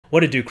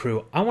What it do,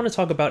 crew? I want to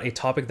talk about a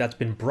topic that's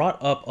been brought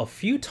up a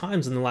few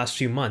times in the last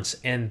few months,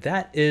 and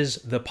that is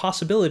the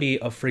possibility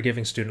of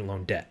forgiving student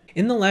loan debt.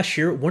 In the last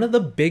year, one of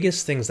the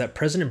biggest things that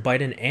President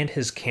Biden and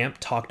his camp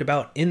talked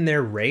about in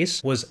their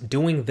race was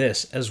doing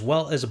this, as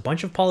well as a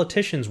bunch of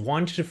politicians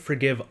wanted to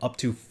forgive up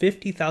to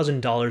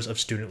 $50,000 of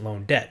student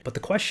loan debt. But the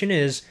question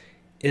is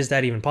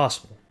that even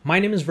possible? My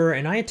name is Ver,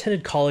 and I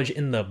attended college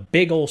in the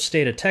big old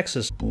state of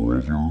Texas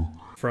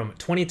from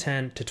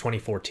 2010 to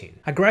 2014.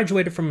 I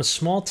graduated from a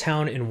small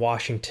town in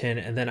Washington,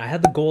 and then I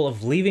had the goal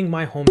of leaving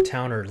my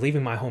hometown or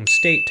leaving my home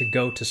state to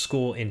go to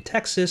school in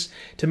Texas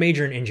to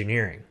major in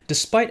engineering.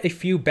 Despite a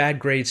few bad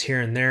grades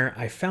here and there,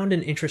 I found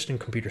an interest in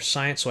computer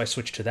science, so I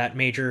switched to that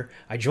major.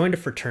 I joined a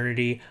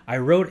fraternity, I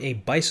rode a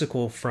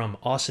bicycle from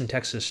Austin,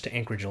 Texas to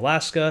Anchorage,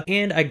 Alaska,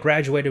 and I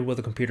graduated with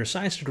a computer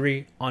science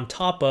degree on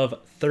top of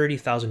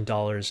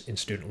 $30,000 in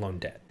student loan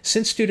debt.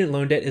 Since student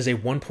loan debt is a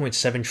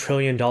 $1.7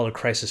 trillion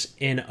crisis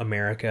in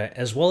America,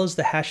 as well as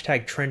the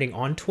hashtag trending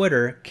on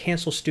Twitter,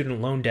 cancel student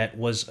loan debt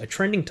was a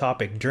trending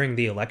topic during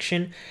the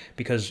election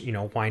because,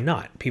 why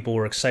not? People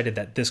were excited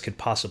that this could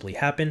possibly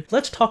happen.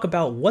 Let's talk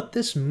about what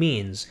this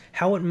means,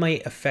 how it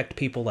might affect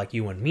people like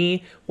you and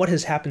me, what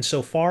has happened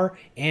so far,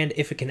 and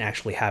if it can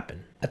actually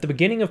happen. At the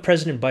beginning of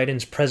President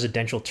Biden's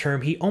presidential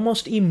term, he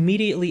almost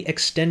immediately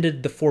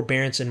extended the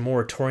forbearance and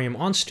moratorium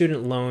on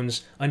student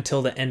loans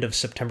until the end of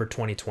September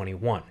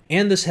 2021.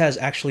 And this has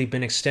actually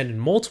been extended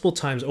multiple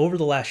times over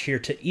the last year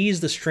to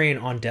ease the strain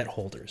on debt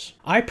holders.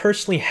 I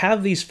personally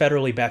have these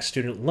federally backed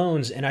student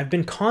loans, and I've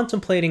been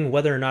contemplating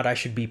whether or not I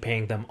should be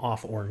paying them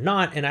off or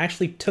not, and I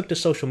actually took to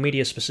social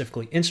media,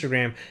 specifically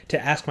Instagram, to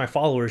ask my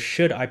followers,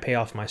 should I pay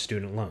off my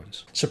student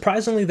loans?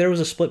 Surprisingly, there was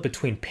a split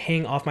between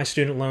paying off my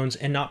student loans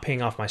and not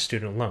paying off my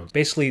student loans.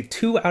 Basically,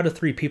 2 out of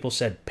 3 people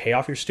said pay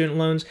off your student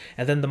loans,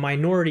 and then the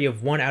minority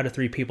of 1 out of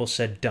 3 people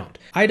said don't.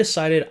 I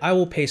decided I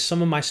will pay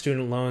some of my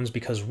student loans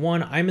because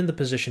 1, I'm in the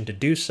position to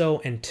do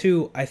so, and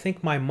 2, I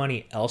think my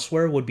money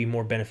elsewhere would be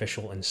more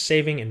beneficial in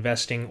saving,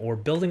 investing, or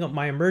building up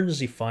my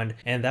emergency fund,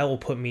 and that will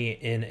put me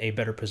in a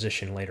better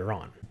position later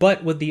on.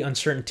 But with the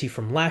uncertainty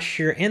from last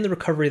year and the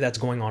recovery that's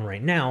going on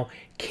right now,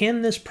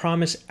 can this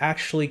promise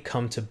actually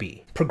come to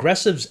be?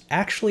 Progressives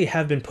actually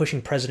have been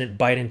pushing President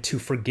Biden to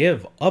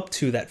forgive up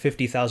to that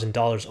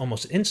 $50,000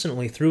 almost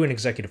instantly through an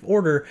executive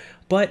order,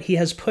 but he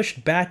has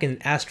pushed back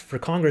and asked for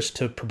Congress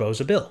to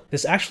propose a bill.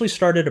 This actually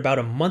started about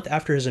a month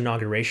after his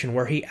inauguration,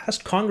 where he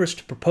asked Congress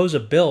to propose a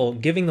bill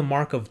giving the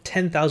mark of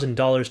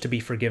 $10,000 to be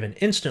forgiven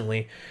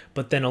instantly,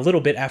 but then a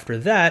little bit after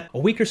that, a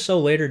week or so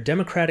later,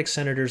 Democratic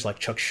senators like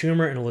Chuck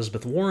Schumer and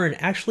Elizabeth Warren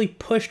actually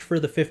pushed for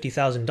the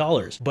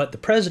 $50,000, but the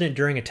president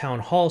during a town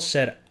hall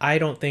said, I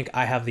don't think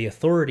I have the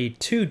authority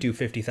to do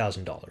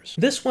 $50,000.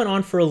 This went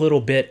on for a little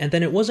bit, and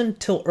then it wasn't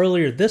until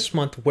earlier this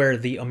month where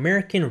the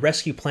American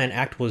Rescue Plan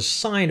Act was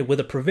signed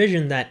with a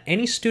provision that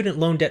any student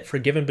loan debt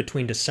forgiven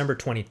between December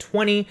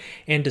 2020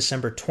 and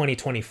December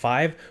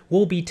 2025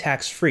 will be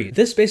tax-free.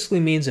 This basically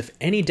means if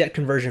any debt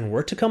conversion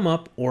were to come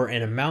up or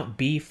an amount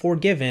be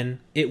forgiven,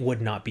 it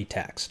would not be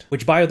taxed.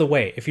 Which, by the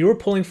way, if you were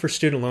pulling for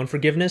student loan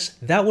forgiveness,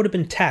 that would have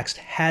been taxed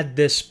had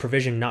this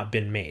provision not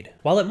been made.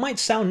 While it might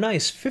sound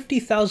nice,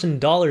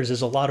 $50,000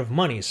 is a lot of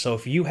money, so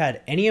if you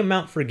had any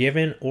amount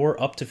forgiven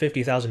or up to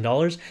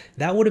 $50,000,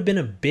 that would have been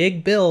a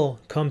big bill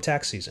come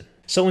tax season.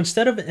 So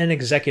instead of an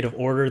executive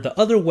order, the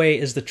other way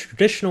is the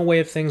traditional way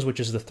of things, which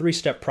is the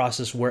 3-step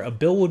process where a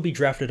bill would be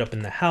drafted up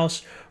in the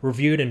House,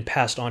 reviewed and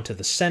passed on to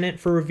the Senate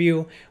for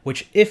review,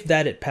 which if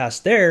that it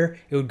passed there,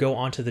 it would go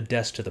onto the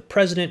desk to the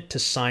president to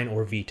sign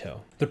or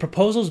veto. The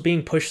proposals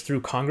being pushed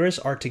through Congress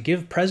are to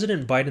give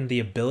President Biden the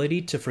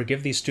ability to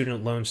forgive these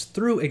student loans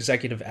through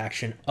executive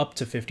action up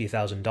to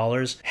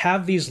 $50,000,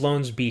 have these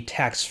loans be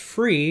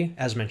tax-free,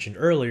 as mentioned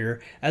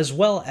earlier, as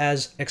well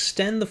as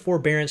extend the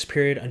forbearance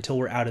period until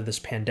we're out of this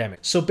pandemic.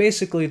 So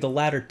basically, the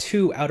latter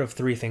 2 out of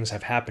 3 things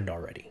have happened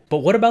already. But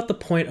what about the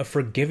point of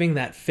forgiving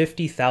that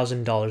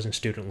 $50,000 in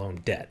student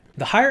loan debt?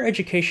 The Higher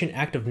Education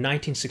Act of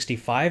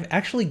 1965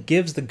 actually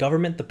gives the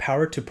government the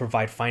power to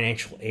provide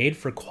financial aid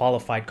for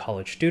qualified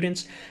college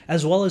students,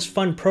 as well as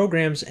fund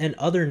programs and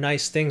other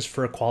nice things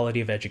for equality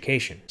of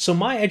education. So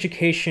my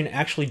education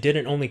actually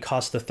didn't only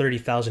cost the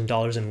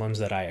 $30,000 in loans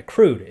that I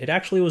accrued. It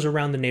actually was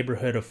around the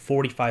neighborhood of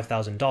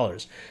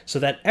 $45,000. So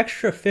that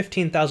extra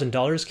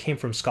 $15,000 came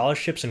from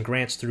scholarships and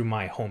grants through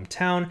my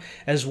hometown,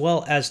 as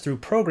well as through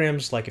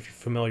programs like, if you're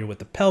familiar with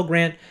the Pell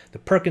Grant, the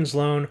Perkins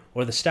Loan,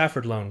 or the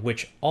Stafford Loan,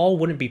 which all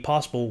wouldn't be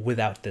possible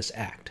without this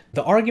act.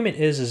 The argument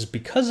is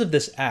because of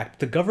this act,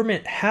 the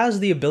government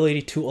has the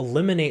ability to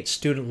eliminate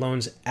student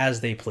loans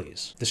as they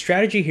please. The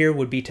strategy here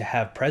would be to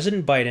have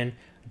President Biden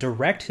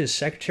direct his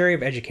Secretary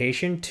of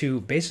Education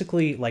to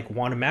basically, like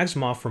Wanda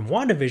Maximoff from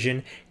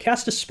WandaVision,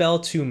 cast a spell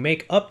to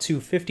make up to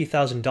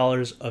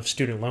 $50,000 of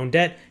student loan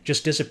debt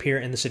just disappear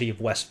in the city of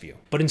Westview.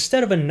 But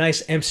instead of a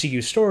nice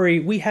MCU story,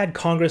 we had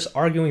Congress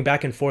arguing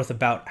back and forth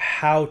about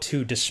how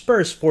to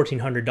disperse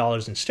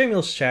 $1,400 in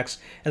stimulus checks,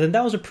 and then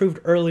that was approved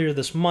earlier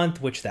this month,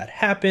 which that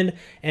happened,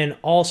 and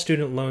all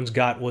student loans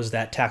got was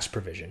that tax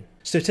provision.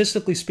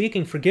 Statistically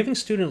speaking, forgiving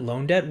student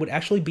loan debt would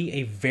actually be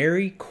a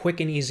very quick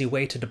and easy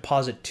way to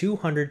deposit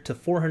 $200 to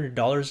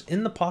 $400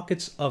 in the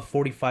pockets of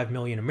 45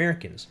 million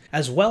Americans,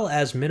 as well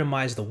as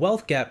minimize the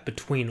wealth gap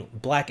between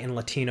Black and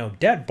Latino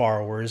debt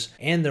borrowers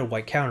and their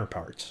white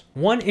counterparts.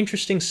 One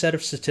interesting set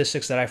of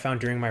statistics that I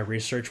found during my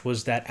research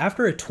was that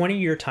after a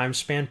 20-year time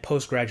span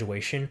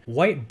post-graduation,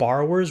 white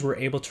borrowers were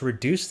able to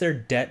reduce their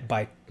debt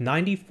by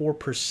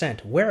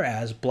 94%,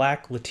 whereas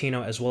Black,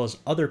 Latino, as well as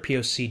other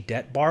POC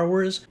debt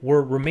borrowers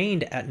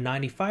remained at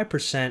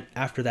 95%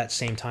 after that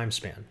same time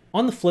span.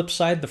 On the flip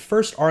side, the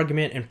first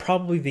argument, and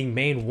probably the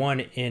main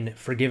one in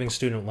forgiving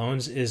student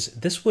loans, is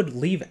this would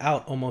leave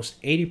out almost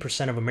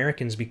 80% of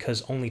Americans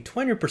because only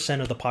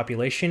 20% of the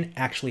population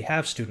actually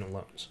have student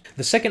loans.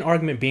 The second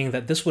argument being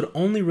that this would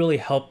only really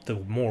help the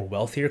more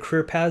wealthier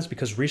career paths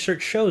because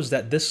research shows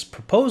that this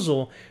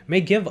proposal may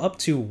give up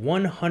to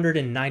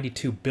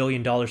 $192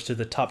 billion to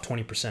the top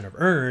 20% of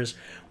earners,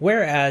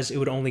 whereas it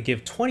would only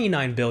give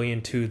 $29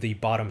 billion to the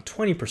bottom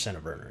 20%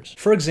 of earners.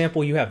 For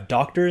example, you have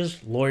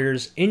doctors,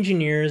 lawyers,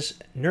 engineers,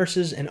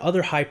 nurses, and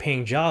other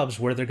high-paying jobs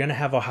where they're going to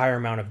have a higher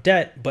amount of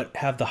debt but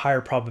have the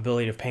higher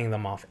probability of paying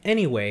them off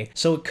anyway,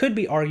 so it could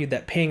be argued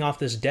that paying off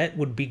this debt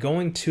would be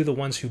going to the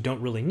ones who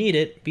don't really need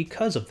it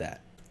because of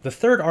that. The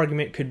third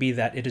argument could be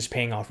that it is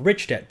paying off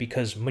rich debt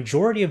because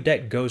majority of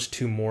debt goes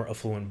to more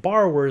affluent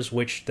borrowers,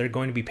 which they're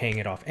going to be paying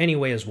it off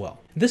anyway as well.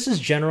 This is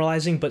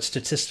generalizing but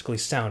statistically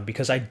sound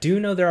because I do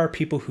know there are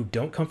people who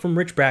don't come from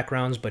rich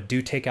backgrounds but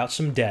do take out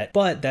some debt,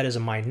 but that is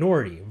a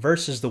minority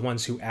versus the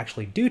ones who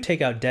actually do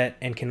take out debt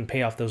and can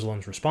pay off those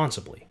loans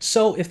responsibly.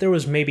 So if there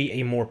was maybe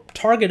a more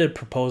targeted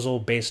proposal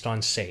based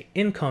on, say,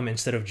 income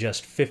instead of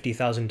just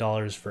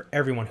 $50,000 for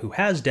everyone who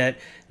has debt,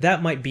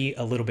 that might be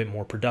a little bit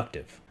more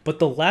productive. But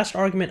the last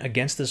argument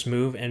against this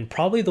move, and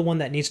probably the one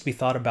that needs to be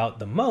thought about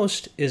the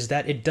most, is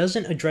that it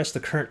doesn't address the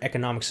current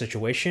economic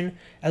situation,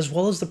 as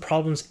well as the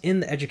problems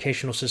in the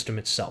educational system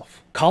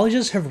itself.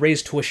 Colleges have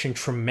raised tuition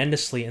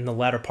tremendously in the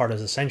latter part of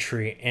the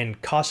century and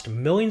cost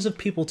millions of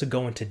people to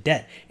go into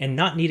debt and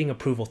not needing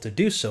approval to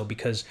do so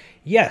because,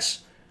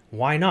 yes,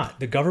 why not?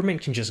 The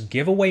government can just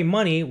give away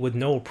money with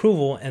no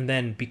approval, and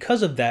then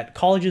because of that,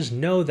 colleges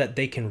know that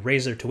they can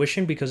raise their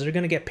tuition because they're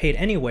going to get paid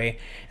anyway,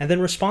 and then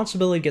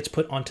responsibility gets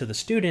put onto the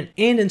student,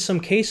 and in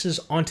some cases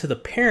onto the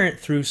parent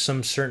through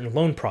some certain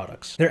loan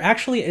products. There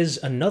actually is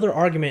another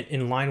argument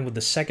in line with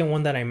the second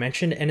one that I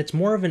mentioned, and it's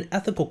more of an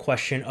ethical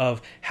question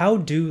of how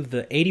do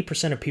the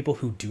 80% of people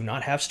who do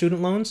not have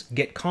student loans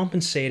get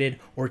compensated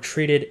or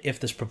treated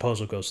if this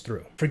proposal goes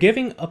through.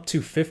 Forgiving up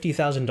to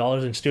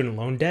 $50,000 in student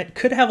loan debt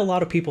could have a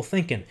lot of people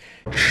thinking,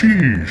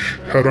 sheesh,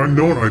 had I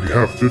known I'd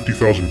have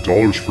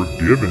 $50,000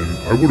 forgiven,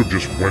 I would have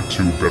just went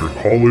to a better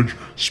college,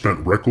 spent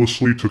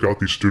recklessly, took out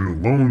these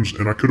student loans,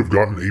 and I could have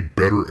gotten a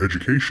better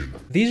education.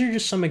 These are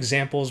just some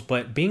examples,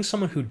 but being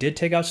someone who did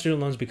take out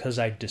student loans because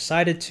I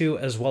decided to,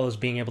 as well as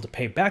being able to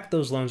pay back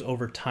those loans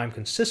over time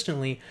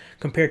consistently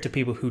compared to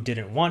people who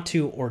didn't want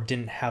to or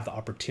didn't have the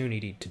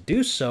opportunity to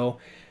do so,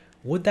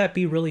 would that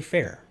be really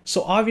fair?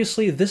 So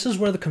obviously this is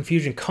where the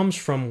confusion comes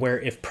from, where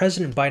if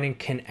President Biden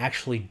can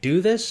actually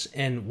do this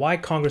and why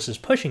Congress is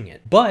pushing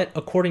it. But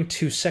according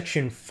to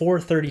Section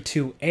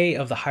 432A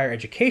of the Higher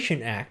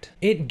Education Act,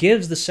 it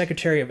gives the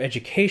Secretary of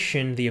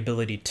Education the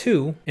ability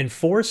to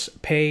enforce,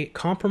 pay,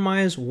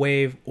 compromise,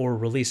 waive, or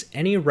release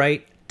any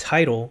right,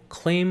 title,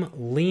 claim,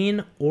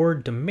 lien, or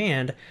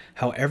demand,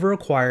 however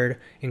acquired,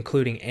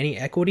 including any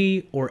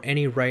equity or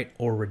any right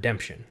or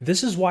redemption.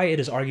 This is why it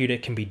is argued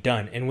it can be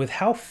done, and with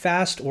how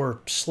fast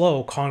or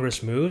slow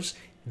Congress moves,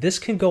 this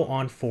can go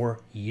on for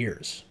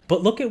years.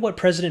 But look at what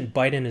President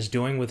Biden is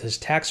doing with his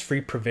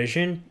tax-free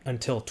provision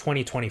until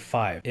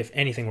 2025, if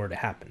anything were to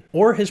happen.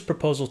 Or his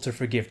proposal to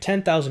forgive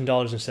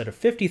 $10,000 instead of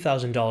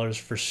 $50,000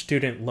 for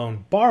student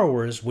loan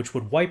borrowers, which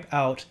would wipe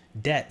out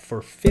debt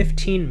for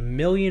 15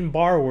 million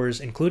borrowers,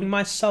 including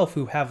myself,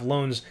 who have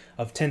loans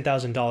of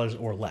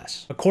 $10,000 or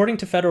less. According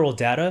to federal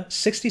data,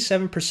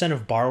 67%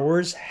 of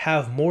borrowers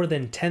have more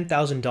than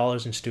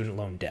 $10,000 in student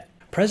loan debt.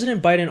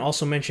 President Biden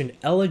also mentioned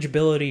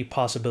eligibility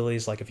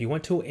possibilities, like if you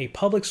went to a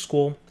public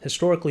school,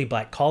 historically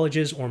black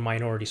colleges, or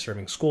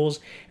minority-serving schools,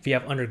 if you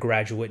have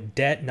undergraduate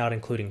debt, not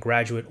including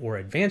graduate or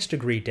advanced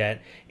degree debt,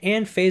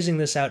 and phasing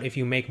this out if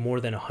you make more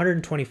than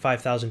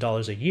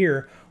 $125,000 a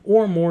year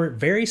or more,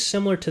 very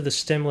similar to the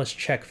stimulus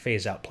check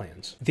phase-out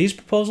plans. These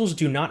proposals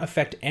do not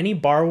affect any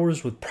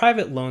borrowers with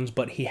private loans,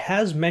 but he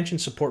has mentioned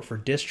support for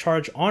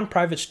discharge on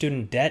private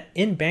student debt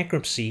in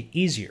bankruptcy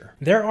easier.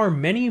 There are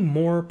many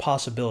more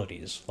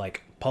possibilities,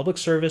 like public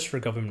service for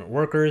government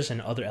workers and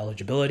other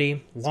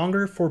eligibility,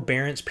 longer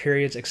forbearance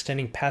periods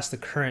extending past the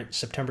current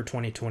September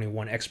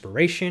 2021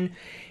 expiration,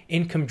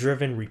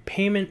 income-driven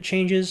repayment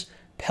changes,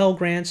 Pell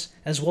Grants,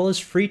 as well as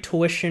free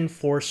tuition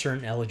for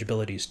certain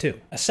eligibilities too.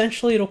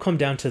 Essentially, it'll come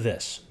down to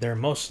this. There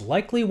most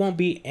likely won't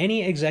be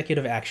any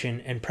executive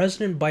action, and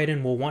President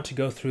Biden will want to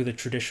go through the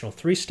traditional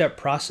three-step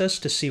process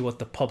to see what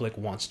the public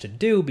wants to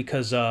do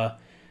because,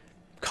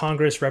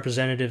 Congress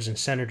representatives and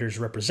senators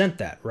represent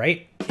that,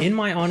 right? In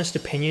my honest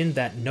opinion,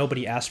 that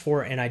nobody asked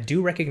for, and I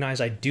do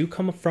recognize I do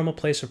come from a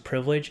place of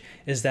privilege,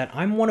 is that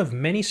I'm one of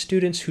many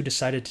students who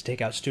decided to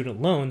take out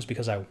student loans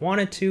because I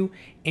wanted to,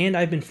 and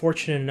I've been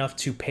fortunate enough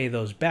to pay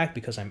those back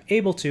because I'm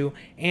able to,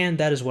 and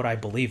that is what I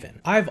believe in.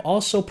 I've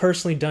also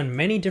personally done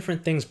many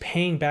different things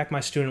paying back my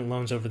student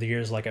loans over the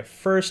years. Like at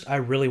first, I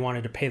really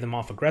wanted to pay them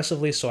off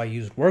aggressively, so I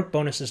used work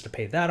bonuses to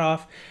pay that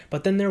off,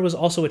 but then there was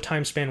also a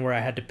time span where I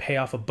had to pay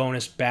off a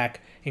bonus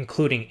back,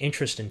 including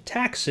interest and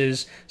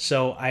taxes,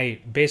 so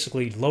I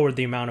basically lowered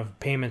the amount of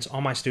payments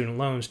on my student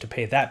loans to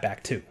pay that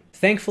back too.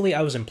 Thankfully,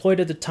 I was employed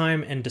at the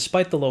time, and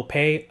despite the low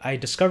pay, I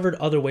discovered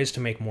other ways to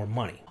make more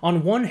money.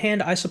 On one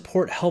hand, I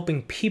support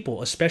helping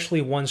people,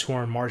 especially ones who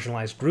are in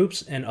marginalized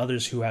groups and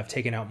others who have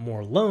taken out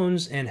more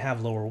loans and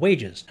have lower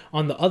wages.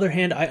 On the other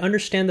hand, I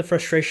understand the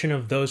frustration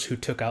of those who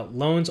took out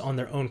loans on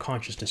their own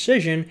conscious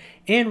decision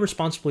and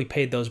responsibly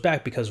paid those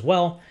back because,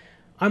 well,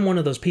 I'm one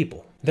of those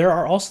people. There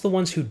are also the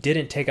ones who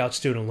didn't take out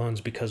student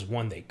loans because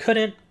one, they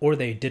couldn't, or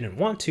they didn't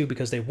want to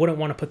because they wouldn't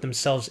want to put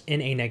themselves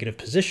in a negative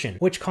position,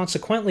 which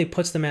consequently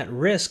puts them at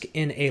risk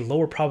in a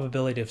lower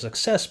probability of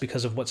success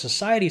because of what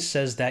society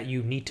says that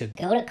you need to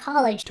go to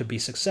college to be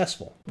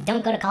successful.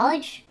 Don't go to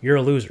college? You're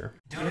a loser.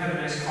 Don't have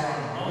a nice car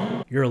on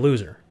loan? You're a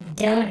loser.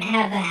 Don't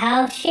have a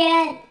house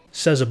yet?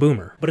 Says a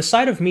boomer. But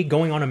aside of me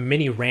going on a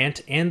mini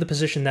rant and the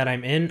position that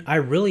I'm in, I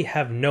really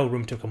have no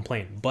room to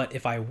complain. But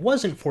if I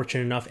wasn't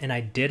fortunate enough and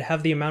I did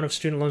have the amount of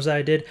student loans that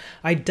I did,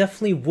 I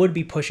definitely would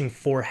be pushing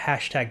for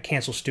hashtag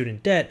cancel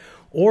student debt,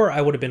 or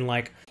I would have been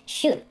like,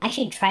 shoot, I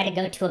should try to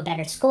go to a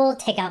better school,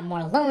 take out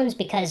more loans,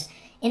 because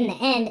in the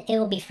end, it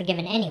will be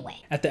forgiven anyway.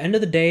 At the end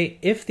of the day,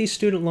 if these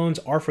student loans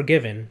are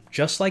forgiven,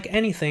 just like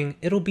anything,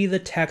 it'll be the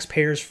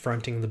taxpayers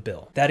fronting the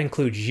bill. That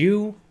includes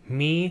you,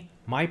 me,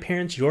 my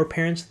parents, your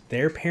parents,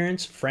 their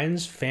parents,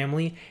 friends,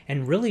 family,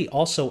 and really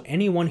also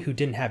anyone who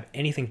didn't have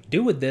anything to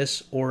do with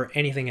this or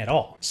anything at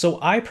all. So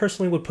I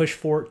personally would push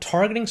for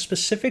targeting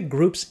specific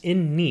groups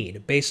in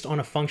need based on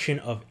a function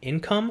of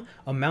income,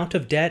 amount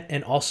of debt,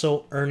 and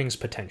also earnings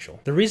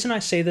potential. The reason I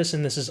say this,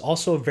 and this is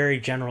also a very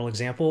general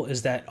example,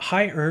 is that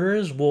high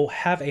earners will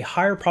have a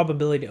higher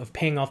probability of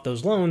paying off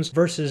those loans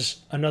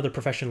versus another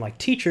profession like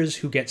teachers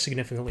who get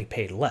significantly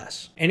paid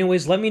less.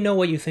 Anyways, let me know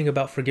what you think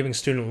about forgiving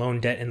student loan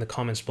debt in the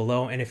comments below.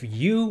 And if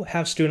you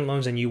have student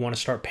loans and you want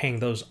to start paying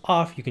those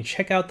off, you can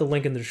check out the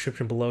link in the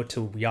description below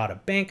to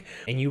Yada Bank,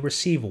 and you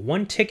receive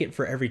one ticket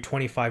for every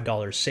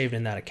 $25 saved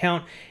in that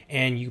account,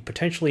 and you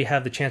potentially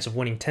have the chance of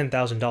winning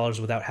 $10,000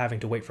 without having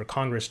to wait for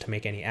Congress to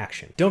make any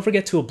action. Don't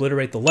forget to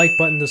obliterate the like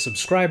button, the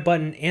subscribe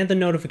button, and the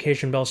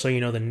notification bell so you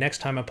know the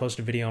next time I post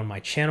a video on my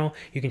channel.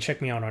 You can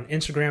check me out on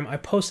Instagram. I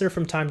post there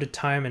from time to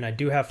time, and I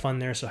do have fun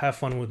there, so have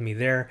fun with me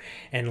there.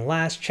 And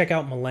last, check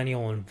out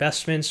Millennial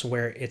Investments,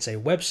 where it's a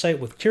website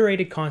with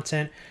curated content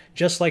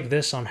just like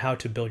this on how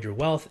to build your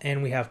wealth,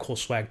 and we have cool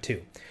swag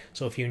too.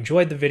 So if you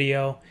enjoyed the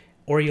video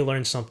or you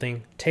learned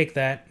something, take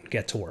that and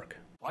get to work.